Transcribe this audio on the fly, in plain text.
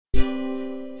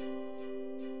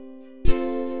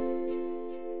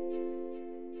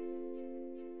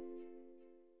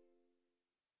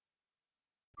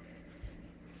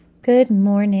Good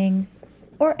morning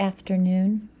or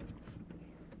afternoon,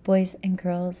 boys and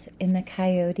girls in the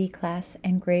Coyote class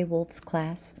and Gray Wolves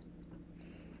class.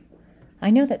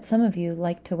 I know that some of you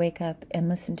like to wake up and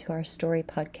listen to our story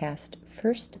podcast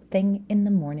first thing in the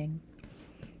morning.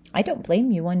 I don't blame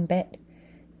you one bit.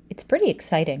 It's pretty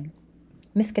exciting.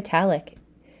 Miss Catalic,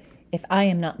 if I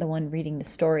am not the one reading the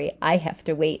story, I have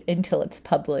to wait until it's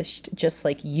published, just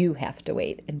like you have to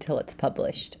wait until it's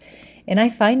published. And I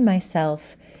find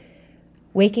myself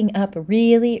waking up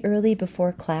really early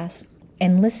before class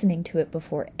and listening to it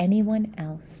before anyone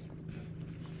else.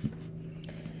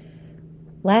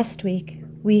 Last week,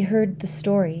 we heard the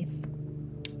story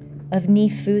of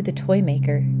Nifu the toy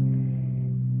maker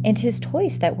and his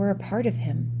toys that were a part of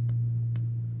him.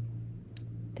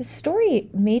 The story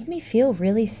made me feel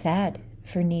really sad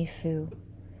for Nifu.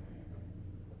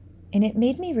 And it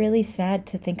made me really sad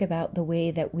to think about the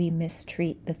way that we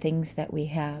mistreat the things that we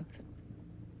have.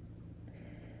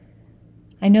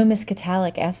 I know Miss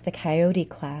Catalic asked the Coyote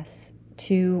class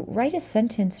to write a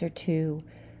sentence or two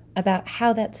about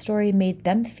how that story made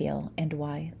them feel and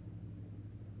why.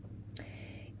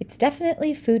 It's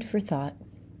definitely food for thought.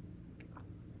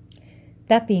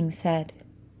 That being said,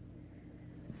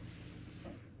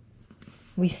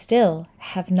 we still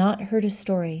have not heard a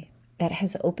story that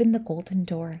has opened the golden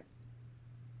door.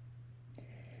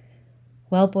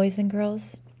 Well, boys and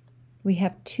girls, we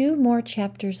have 2 more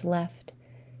chapters left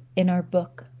in our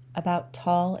book about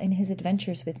Tal and his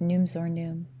adventures with Noom Zor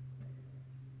Noom.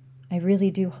 I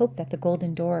really do hope that the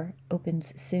golden door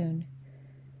opens soon,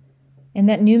 and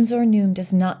that Noom Zor Noom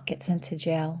does not get sent to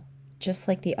jail, just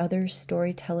like the other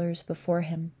storytellers before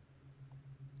him.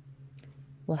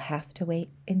 We'll have to wait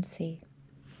and see.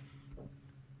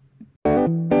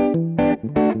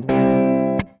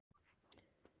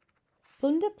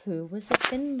 Bundapu was a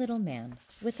thin little man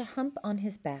with a hump on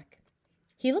his back.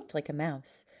 He looked like a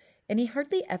mouse, and he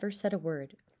hardly ever said a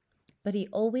word, but he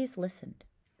always listened.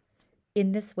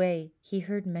 In this way, he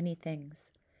heard many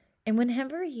things, and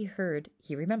whenever he heard,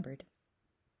 he remembered.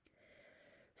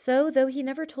 So, though he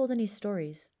never told any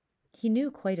stories, he knew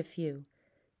quite a few,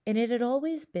 and it had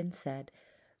always been said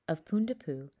of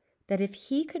Pundapu that if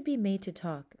he could be made to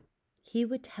talk, he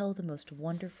would tell the most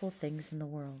wonderful things in the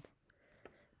world.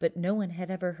 But no one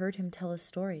had ever heard him tell a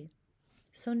story,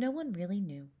 so no one really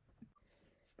knew.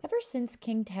 Ever since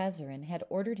King Tazarin had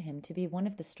ordered him to be one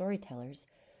of the storytellers,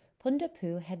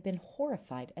 Pundapu had been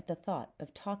horrified at the thought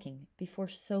of talking before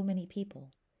so many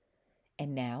people.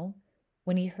 And now,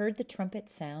 when he heard the trumpet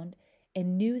sound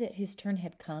and knew that his turn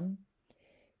had come,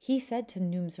 he said to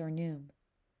Noom Zor Noom,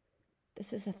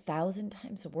 "This is 1,000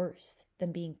 times worse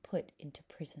than being put into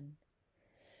prison.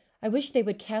 I wish they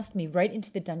would cast me right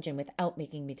into the dungeon without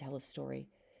making me tell a story.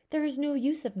 There is no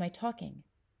use of my talking.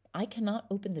 I cannot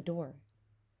open the door."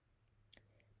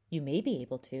 "You may be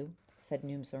able to," said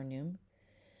Noom Zor Noom.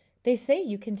 "They say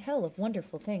you can tell of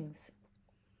wonderful things."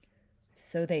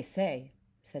 "So they say,"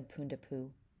 said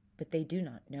Pundapu, "but they do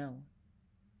not know."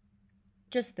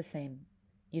 "Just the same,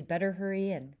 you'd better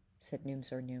hurry in," said Noom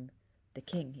Zor Noom. "The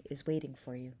king is waiting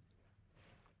for you."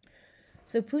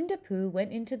 So Pundapu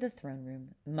went into the throne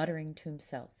room, muttering to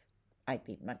himself, "I'd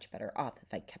be much better off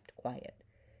if I kept quiet.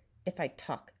 If I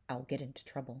talk, I'll get into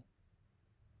trouble."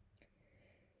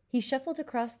 He shuffled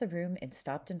across the room and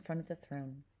stopped in front of the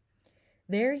throne.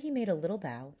 There he made a little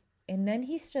bow, and then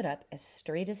he stood up as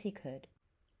straight as he could.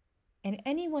 And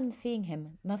anyone seeing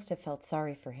him must have felt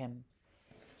sorry for him.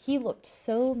 He looked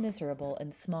so miserable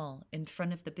and small in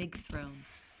front of the big throne,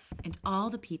 and all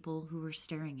the people who were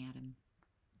staring at him.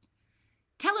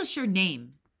 "Tell us your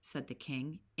name," said the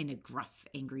king in a gruff,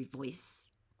 angry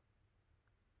voice.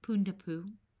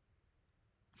 "Pundapu,"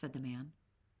 said the man.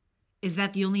 "Is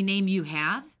that the only name you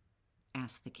have?"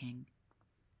 asked the king.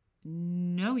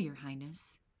 "No, your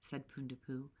highness," said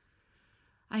Pundapu.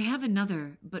 "I have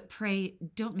another, but pray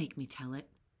don't make me tell it."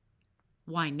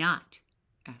 "Why not?"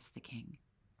 asked the king.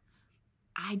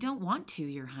 "I don't want to,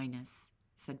 your highness,"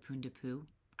 said Pundapu.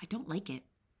 "I don't like it."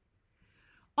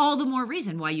 "All the more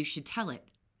reason why you should tell it,"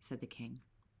 said the king.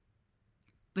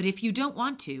 "But if you don't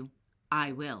want to,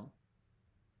 I will."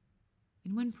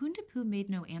 And when Pundapu made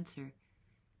no answer,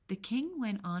 the king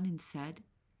went on and said,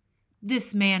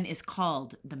 "This man is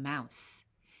called the Mouse.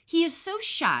 He is so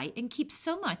shy and keeps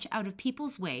so much out of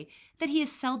people's way that he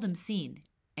is seldom seen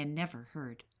and never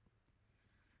heard.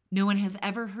 No one has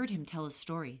ever heard him tell a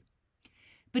story,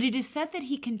 but it is said that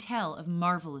he can tell of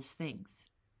marvelous things.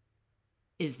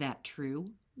 Is that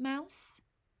true, Mouse?"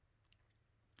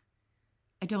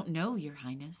 "I don't know, your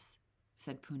highness,"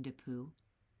 said Pundapu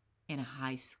in a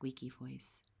high, squeaky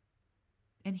voice,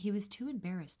 and he was too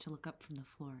embarrassed to look up from the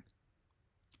floor.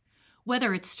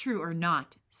 Whether it's true or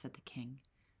not, said the king,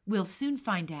 we'll soon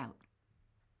find out.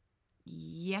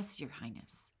 Yes, your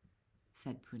highness,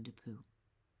 said Pundapu.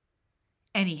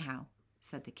 Anyhow,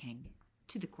 said the king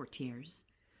to the courtiers,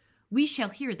 we shall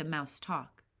hear the mouse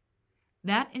talk.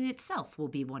 That in itself will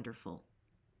be wonderful.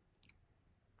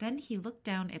 Then he looked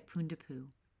down at Pundapu.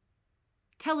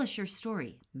 Tell us your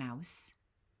story, mouse,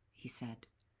 he said.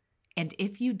 And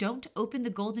if you don't open the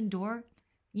golden door,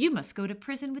 you must go to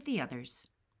prison with the others.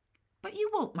 But you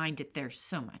won't mind it there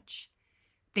so much.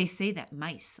 They say that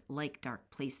mice like dark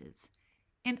places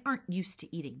and aren't used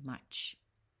to eating much.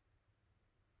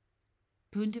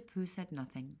 Pundapu said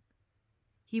nothing.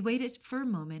 He waited for a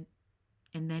moment,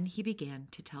 and then he began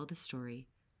to tell the story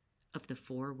of the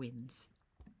 4 winds.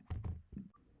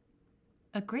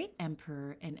 A great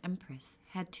emperor and empress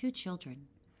had 2 children,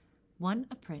 one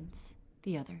a prince,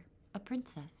 the other a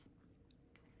princess.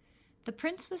 The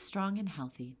prince was strong and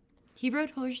healthy. He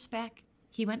rode horseback,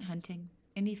 he went hunting,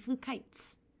 and he flew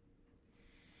kites.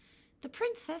 The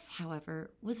princess,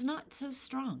 however, was not so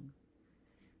strong.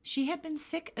 She had been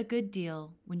sick a good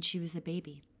deal when she was a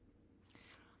baby.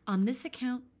 On this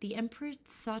account, the empress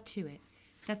saw to it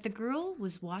that the girl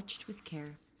was watched with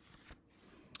care.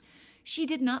 She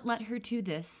did not let her do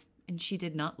this, and she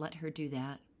did not let her do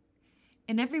that.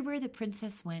 And everywhere the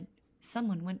princess went,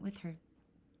 someone went with her.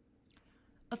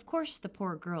 Of course, the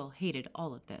poor girl hated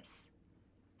all of this.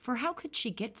 For how could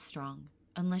she get strong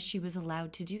unless she was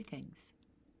allowed to do things?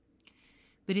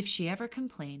 But if she ever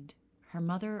complained, her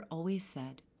mother always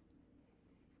said,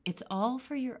 "It's all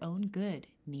for your own good,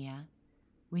 Nia.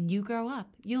 When you grow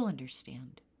up, you'll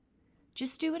understand.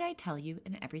 Just do what I tell you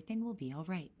and everything will be all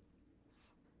right."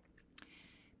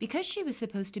 Because she was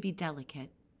supposed to be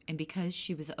delicate, and because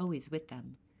she was always with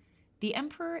them, the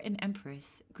emperor and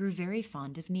empress grew very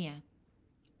fond of Nia.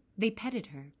 They petted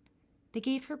her, they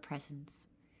gave her presents,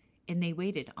 and they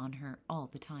waited on her all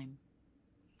the time.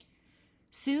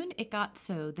 Soon it got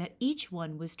so that each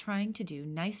one was trying to do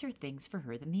nicer things for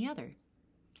her than the other.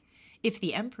 If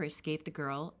the empress gave the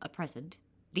girl a present,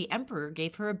 the emperor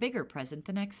gave her a bigger present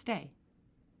the next day.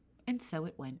 And so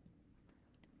it went.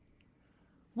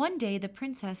 One day the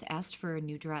princess asked for a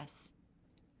new dress.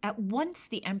 At once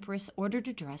the empress ordered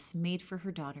a dress made for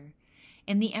her daughter,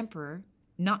 and the emperor,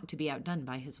 not to be outdone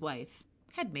by his wife,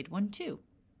 had made one too.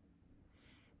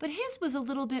 But his was a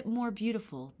little bit more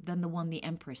beautiful than the one the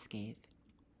empress gave.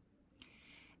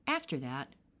 After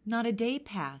that, not a day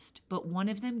passed but one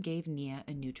of them gave Nia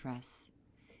a new dress,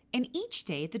 and each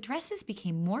day the dresses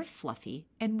became more fluffy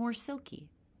and more silky.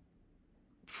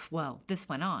 Well, this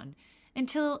went on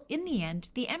until, in the end,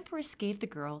 the empress gave the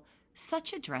girl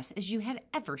such a dress as you had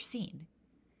ever seen.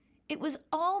 It was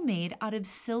all made out of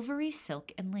silvery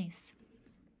silk and lace,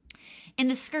 and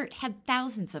the skirt had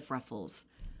thousands of ruffles,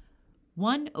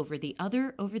 one over the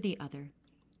other,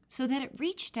 so that it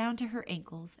reached down to her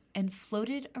ankles and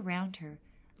floated around her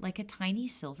like a tiny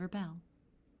silver bell.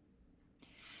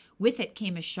 With it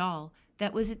came a shawl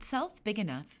that was itself big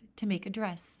enough to make a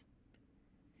dress.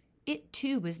 It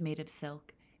too was made of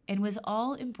silk and was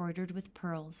all embroidered with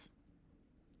pearls.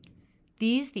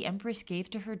 These the empress gave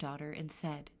to her daughter and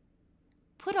said,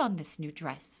 "Put on this new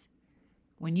dress.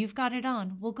 When you've got it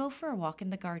on, we'll go for a walk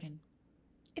in the garden.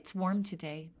 It's warm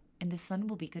today, and the sun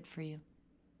will be good for you."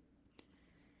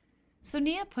 So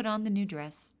Nia put on the new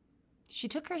dress. She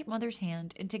took her mother's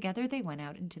hand, and together they went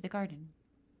out into the garden.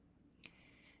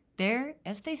 There,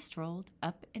 as they strolled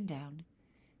up and down,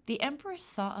 the empress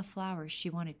saw a flower she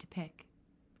wanted to pick.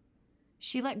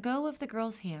 She let go of the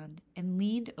girl's hand and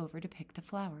leaned over to pick the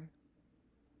flower.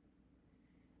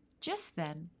 Just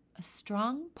then, a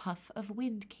strong puff of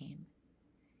wind came.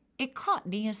 It caught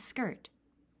Nia's skirt.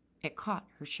 It caught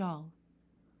her shawl.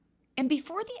 And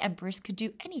before the empress could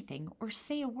do anything or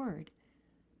say a word,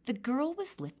 the girl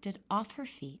was lifted off her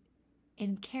feet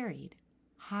and carried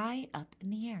high up in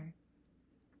the air.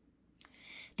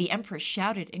 The empress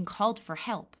shouted and called for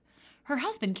help. Her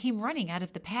husband came running out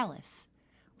of the palace.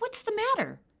 "What's the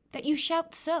matter, that you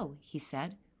shout so?" he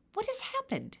said. "What has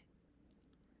happened?"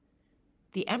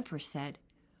 The empress said,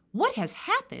 "What has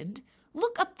happened?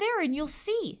 Look up there and you'll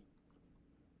see."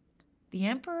 The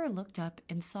emperor looked up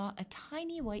and saw a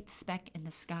tiny white speck in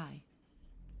the sky.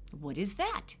 "What is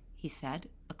that?" he said.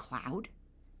 "A cloud?"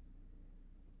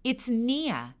 "It's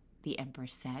Nia," the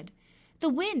empress said. "The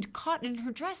wind caught in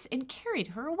her dress and carried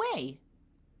her away."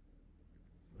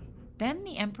 Then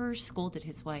the emperor scolded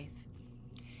his wife,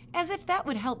 as if that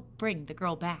would help bring the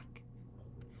girl back.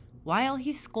 While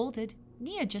he scolded,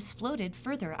 Nia just floated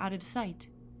further out of sight,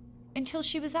 until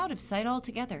she was out of sight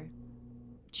altogether.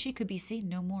 She could be seen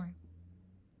no more.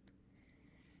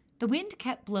 The wind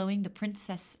kept blowing the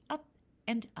princess up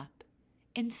and up,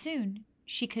 and soon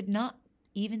she could not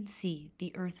even see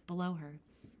the earth below her.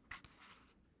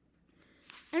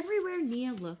 Everywhere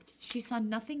Nia looked, she saw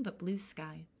nothing but blue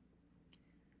sky.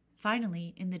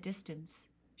 Finally, in the distance,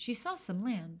 she saw some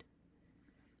land.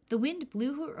 The wind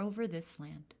blew her over this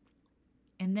land,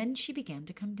 and then she began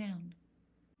to come down.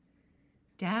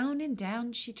 Down and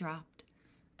down she dropped,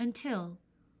 until,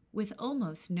 with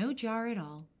almost no jar at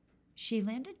all, she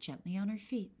landed gently on her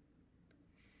feet.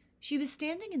 She was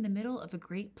standing in the middle of a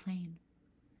great plain.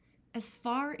 As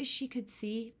far as she could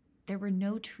see, there were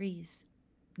no trees,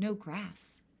 no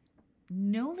grass,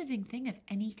 no living thing of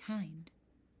any kind.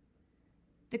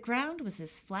 The ground was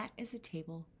as flat as a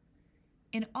table,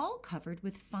 and all covered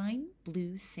with fine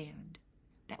blue sand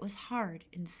that was hard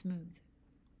and smooth.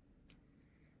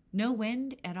 No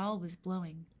wind at all was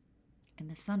blowing,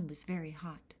 and the sun was very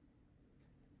hot.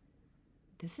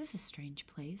 "This is a strange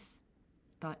place,"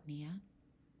 thought Nia.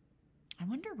 "I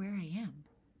wonder where I am.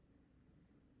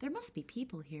 There must be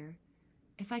people here,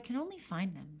 if I can only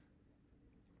find them."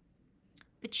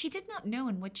 But she did not know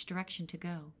in which direction to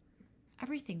go.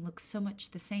 Everything looked so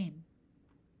much the same.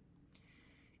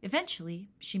 Eventually,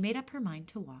 she made up her mind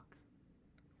to walk.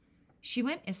 She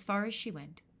went as far as she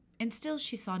went, and still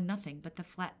she saw nothing but the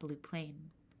flat blue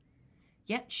plain.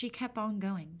 Yet she kept on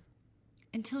going,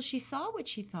 until she saw what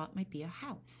she thought might be a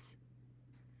house.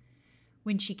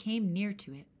 When she came near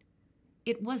to it,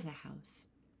 it was a house,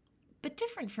 but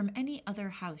different from any other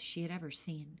house she had ever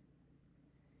seen.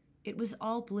 It was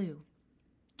all blue,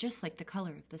 just like the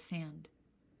color of the sand.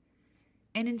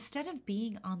 And instead of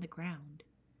being on the ground,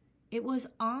 it was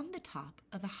on the top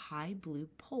of a high blue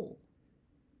pole.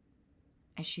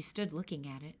 As she stood looking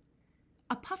at it,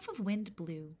 a puff of wind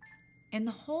blew, and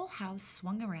the whole house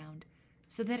swung around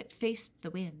so that it faced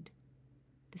the wind,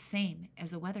 the same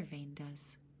as a weather vane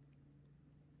does.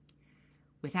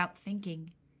 Without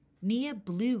thinking, Nia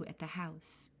blew at the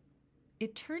house.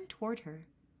 It turned toward her,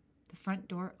 the front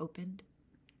door opened,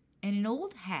 and an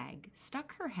old hag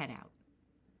stuck her head out.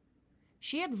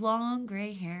 She had long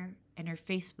gray hair, and her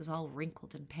face was all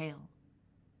wrinkled and pale.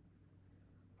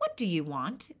 "What do you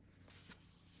want?"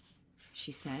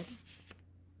 she said.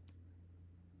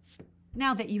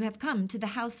 "Now that you have come to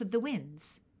the House of the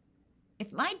Winds.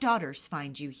 If my daughters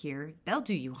find you here, they'll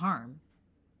do you harm."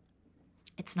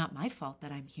 "It's not my fault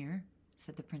that I'm here,"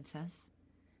 said the princess.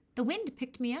 "The wind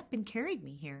picked me up and carried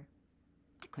me here.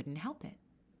 I couldn't help it."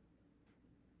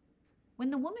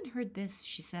 When the woman heard this,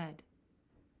 she said,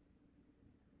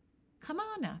 "Come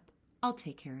on up. I'll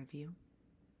take care of you."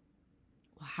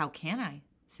 "Well, how can I?"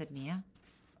 said Nia.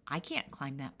 "I can't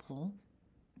climb that pole."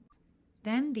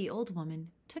 Then the old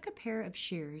woman took a pair of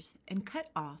shears and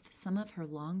cut off some of her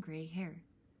long gray hair.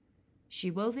 She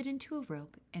wove it into a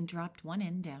rope and dropped one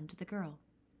end down to the girl.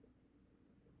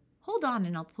 "Hold on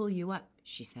and I'll pull you up,"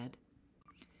 she said.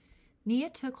 Nia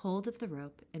took hold of the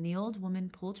rope, and the old woman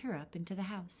pulled her up into the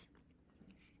house.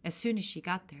 As soon as she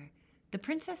got there, the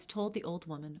princess told the old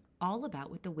woman all about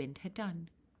what the wind had done.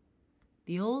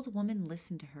 The old woman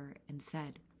listened to her and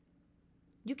said,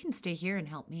 "You can stay here and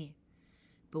help me,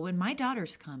 but when my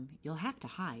daughters come, you'll have to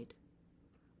hide.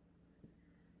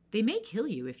 They may kill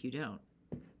you if you don't."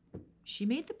 She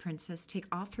made the princess take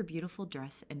off her beautiful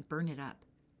dress and burn it up.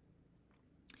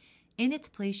 In its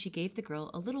place, she gave the girl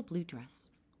a little blue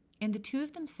dress, and the two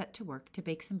of them set to work to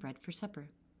bake some bread for supper.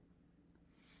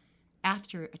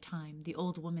 After a time, the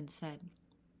old woman said,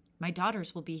 "My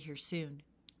daughters will be here soon.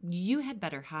 You had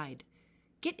better hide.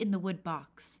 Get in the wood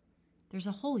box. There's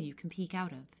a hole you can peek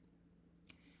out of."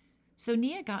 So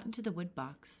Nia got into the wood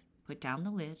box, put down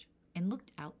the lid, and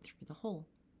looked out through the hole.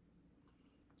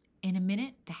 In a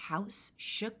minute, the house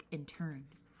shook and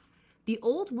turned. The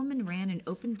old woman ran and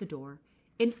opened the door,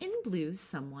 and in blew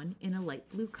someone in a light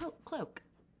blue cloak.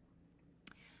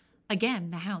 Again,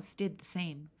 the house did the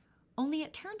same, only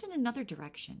it turned in another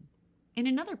direction, and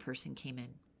another person came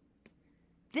in.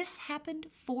 This happened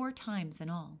 4 times in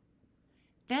all.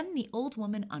 Then the old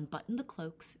woman unbuttoned the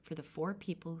cloaks for the 4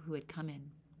 people who had come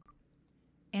in.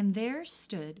 And there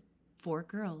stood 4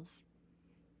 girls,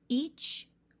 each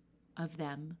of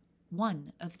them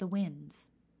one of the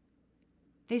winds.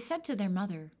 They said to their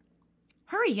mother,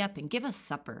 "Hurry up and give us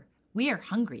supper. We are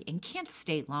hungry and can't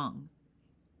stay long."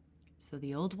 So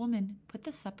the old woman put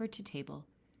the supper to table,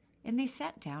 and they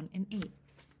sat down and ate.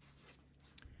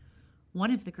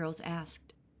 One of the girls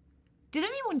asked, "Did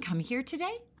anyone come here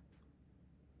today?"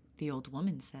 The old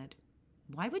woman said,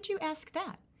 "Why would you ask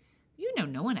that? You know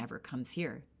no one ever comes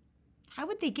here. How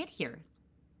would they get here?"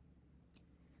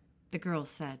 The girl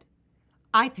said,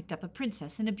 "I picked up a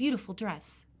princess in a beautiful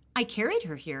dress. I carried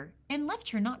her here and left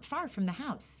her not far from the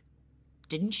house.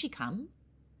 Didn't she come?"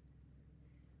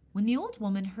 When the old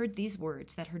woman heard these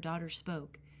words that her daughter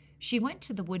spoke, she went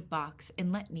to the wood box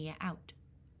and let Nia out.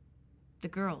 The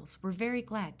girls were very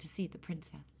glad to see the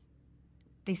princess.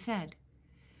 They said,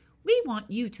 "We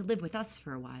want you to live with us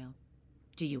for a while.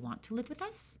 Do you want to live with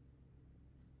us?"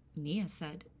 Nia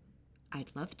said,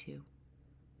 "I'd love to.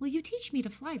 Will you teach me to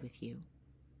fly with you?"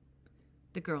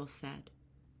 The girls said,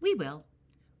 "We will.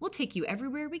 We'll take you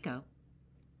everywhere we go."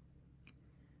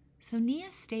 So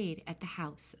Nia stayed at the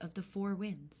house of the Four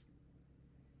Winds.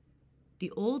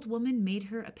 The old woman made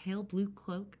her a pale blue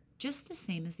cloak, just the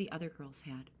same as the other girls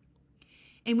had.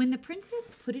 And when the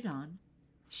princess put it on,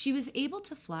 she was able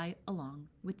to fly along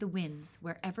with the winds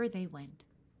wherever they went.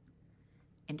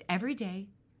 And every day,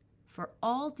 for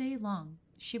all day long,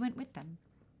 she went with them.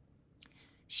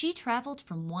 She traveled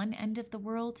from one end of the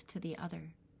world to the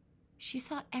other. She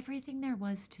saw everything there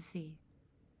was to see.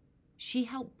 She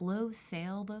helped blow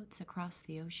sailboats across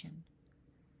the ocean.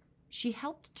 She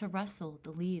helped to rustle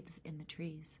the leaves in the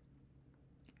trees.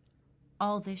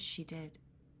 All this she did.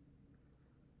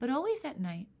 But always at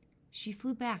night, she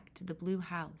flew back to the blue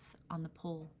house on the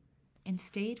pole and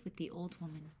stayed with the old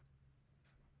woman.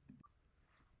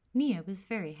 Nia was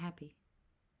very happy.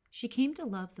 She came to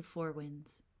love the Four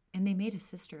Winds, and they made a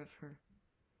sister of her.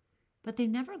 But they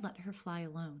never let her fly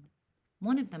alone.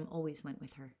 One of them always went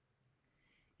with her.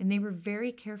 And they were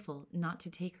very careful not to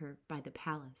take her by the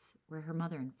palace where her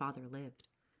mother and father lived.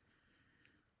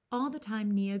 All the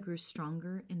time, Nia grew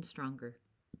stronger and stronger,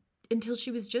 until she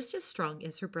was just as strong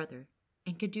as her brother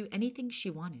and could do anything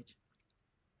she wanted.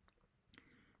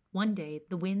 One day,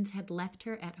 the winds had left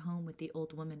her at home with the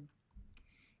old woman,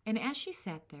 and as she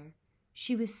sat there,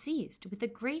 she was seized with a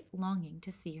great longing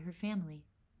to see her family.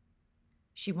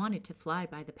 She wanted to fly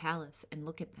by the palace and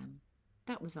look at them.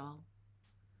 That was all.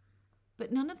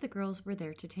 But none of the girls were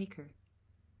there to take her.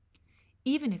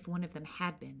 Even if one of them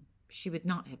had been, she would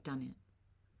not have done it.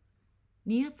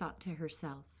 Nia thought to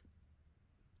herself,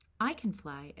 "I can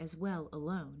fly as well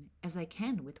alone as I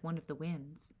can with one of the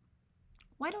winds.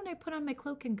 Why don't I put on my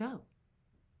cloak and go?"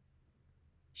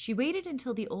 She waited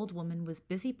until the old woman was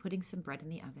busy putting some bread in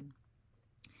the oven.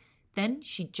 Then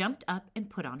she jumped up and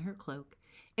put on her cloak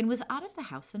and was out of the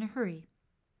house in a hurry.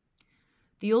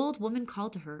 The old woman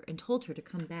called to her and told her to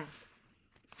come back.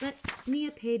 But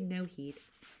Nia paid no heed,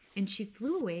 and she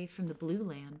flew away from the blue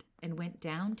land and went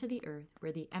down to the earth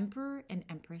where the emperor and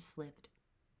empress lived.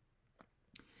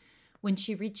 When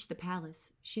she reached the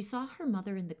palace, she saw her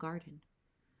mother in the garden,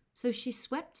 so she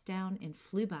swept down and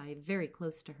flew by very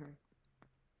close to her.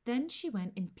 Then she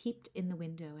went and peeped in the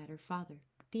window at her father,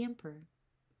 the emperor.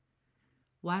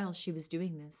 While she was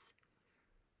doing this,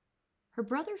 her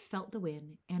brother felt the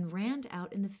wind and ran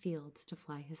out in the fields to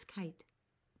fly his kite.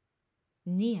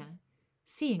 Nia,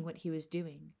 seeing what he was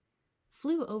doing,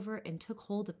 flew over and took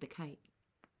hold of the kite.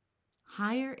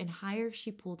 Higher and higher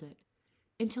she pulled it,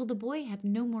 until the boy had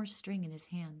no more string in his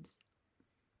hands.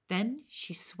 Then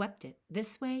she swept it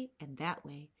this way and that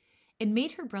way, and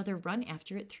made her brother run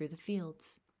after it through the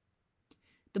fields.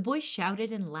 The boy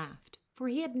shouted and laughed, for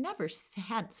he had never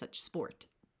had such sport.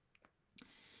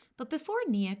 But before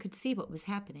Nia could see what was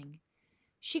happening,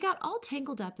 she got all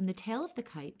tangled up in the tail of the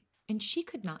kite, and she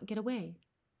could not get away.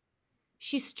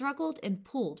 She struggled and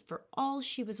pulled for all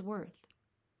she was worth,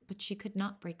 but she could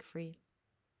not break free.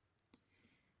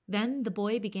 Then the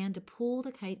boy began to pull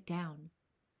the kite down.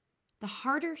 The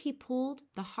harder he pulled,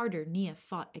 the harder Nia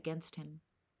fought against him.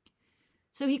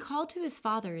 So he called to his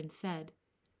father and said,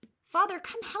 "Father,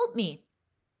 come help me.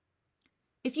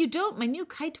 If you don't, my new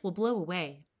kite will blow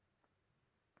away."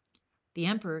 The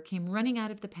emperor came running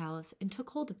out of the palace and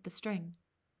took hold of the string.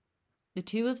 The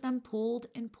two of them pulled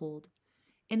and pulled,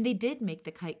 and they did make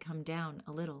the kite come down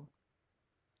a little.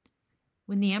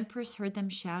 When the empress heard them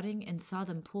shouting and saw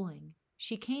them pulling,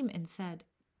 she came and said,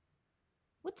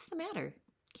 "What's the matter?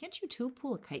 Can't you two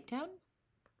pull a kite down?"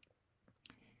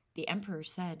 The emperor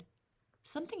said,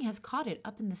 "Something has caught it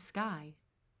up in the sky."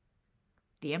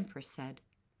 The empress said,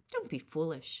 "Don't be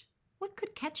foolish. What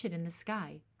could catch it in the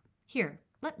sky? Here,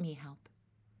 let me help."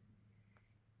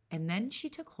 And then she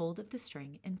took hold of the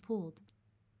string and pulled.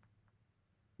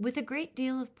 With a great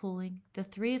deal of pulling, the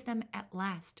three of them at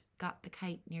last got the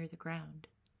kite near the ground.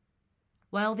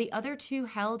 While the other two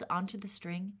held onto the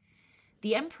string,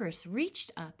 the empress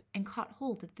reached up and caught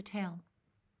hold of the tail.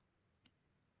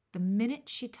 The minute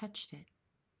she touched it,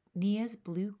 Nia's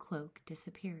blue cloak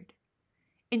disappeared,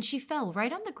 and she fell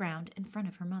right on the ground in front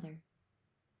of her mother.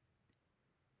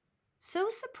 So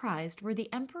surprised were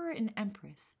the emperor and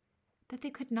empress that they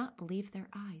could not believe their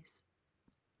eyes.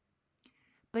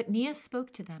 But Nia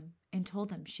spoke to them and told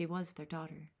them she was their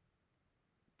daughter.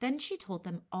 Then she told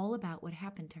them all about what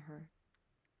happened to her.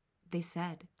 they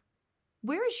said,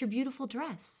 "Where is your beautiful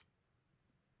dress?"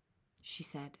 She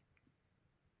said,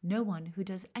 "No one who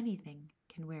does anything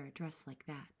can wear a dress like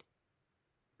that."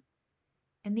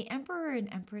 And the emperor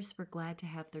and empress were glad to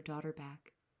have their daughter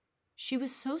back. She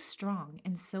was so strong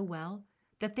and so well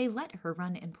that they let her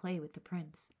run and play with the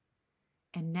prince.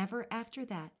 And never after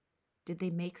that did they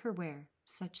make her wear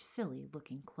such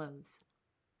silly-looking clothes.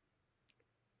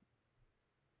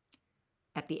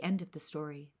 At the end of the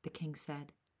story, the king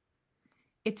said,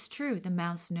 "It's true the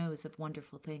mouse knows of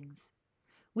wonderful things.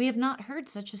 We have not heard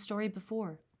such a story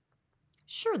before.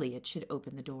 Surely it should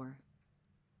open the door."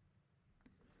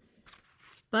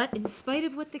 But in spite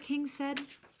of what the king said,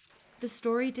 the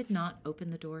story did not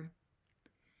open the door.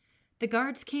 The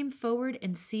guards came forward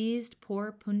and seized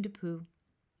poor Pundapu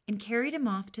and carried him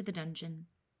off to the dungeon.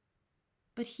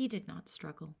 But he did not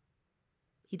struggle.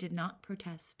 He did not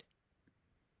protest.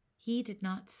 He did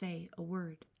not say a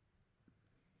word.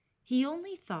 He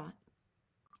only thought,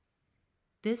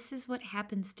 "This is what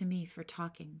happens to me for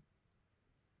talking.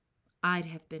 I'd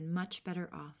have been much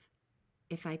better off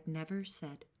if I'd never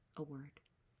said a word."